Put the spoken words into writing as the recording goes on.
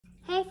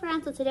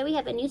friends, so today we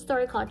have a new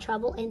story called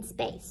Trouble in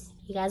Space.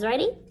 You guys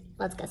ready?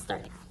 Let's get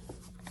started.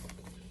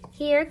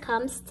 Here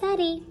comes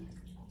Teddy.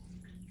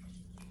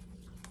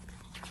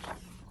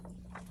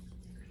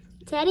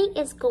 Teddy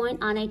is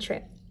going on a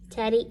trip.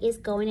 Teddy is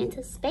going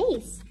into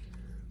space.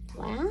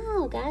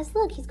 Wow, guys,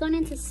 look, he's going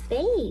into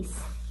space.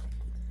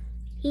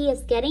 He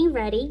is getting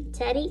ready.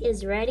 Teddy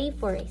is ready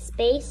for a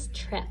space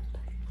trip.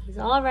 He's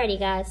all ready,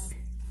 guys.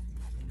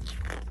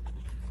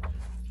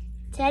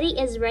 Teddy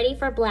is ready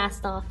for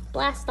blast off.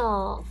 Blast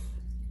off.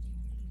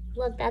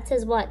 Look, that's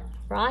his what?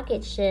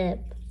 Rocket ship.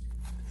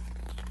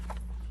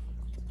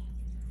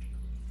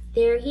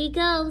 There he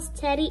goes.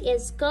 Teddy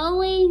is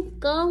going,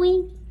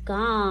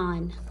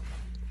 gone.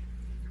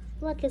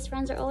 Look, his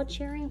friends are all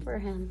cheering for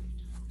him.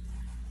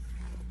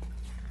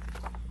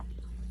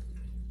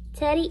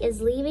 Teddy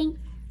is leaving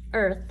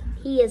Earth.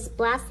 He is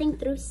blasting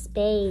through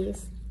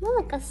space.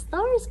 Look,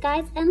 stars,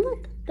 guys, and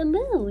look, the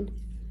moon.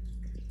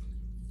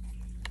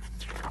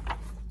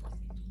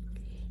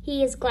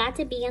 He is glad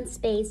to be in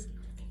space.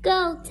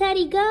 Go,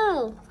 Teddy,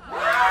 go!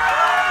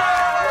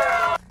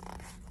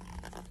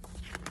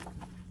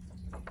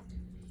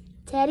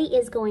 Teddy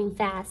is going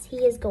fast. He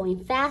is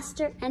going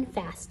faster and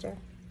faster.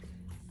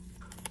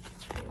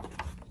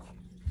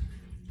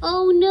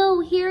 Oh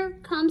no, here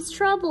comes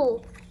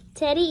trouble.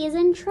 Teddy is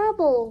in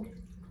trouble.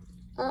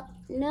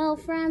 No,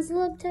 friends,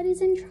 look,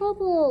 Teddy's in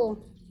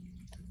trouble.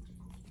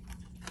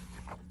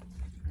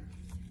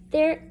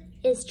 There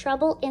is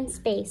trouble in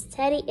space.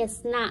 Teddy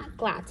is not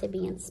glad to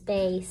be in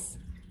space.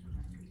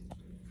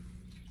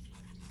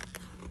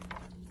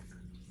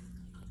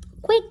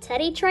 Quick,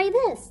 Teddy, try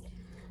this.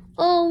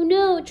 Oh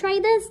no, try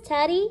this,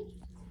 Teddy.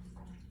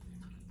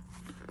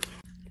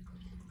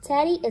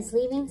 Teddy is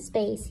leaving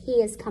space. He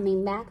is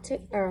coming back to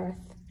Earth.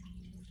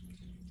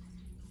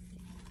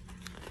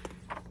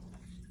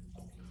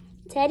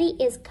 Teddy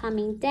is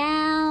coming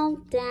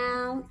down,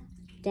 down,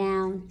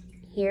 down.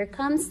 Here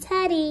comes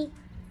Teddy.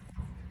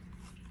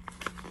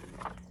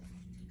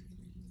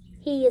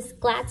 He is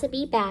glad to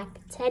be back.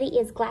 Teddy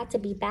is glad to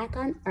be back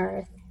on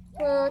Earth.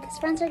 Look, his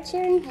friends are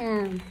cheering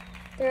him.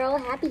 They're all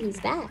happy he's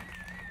back.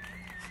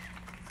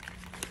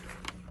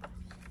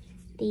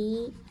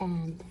 The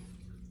end.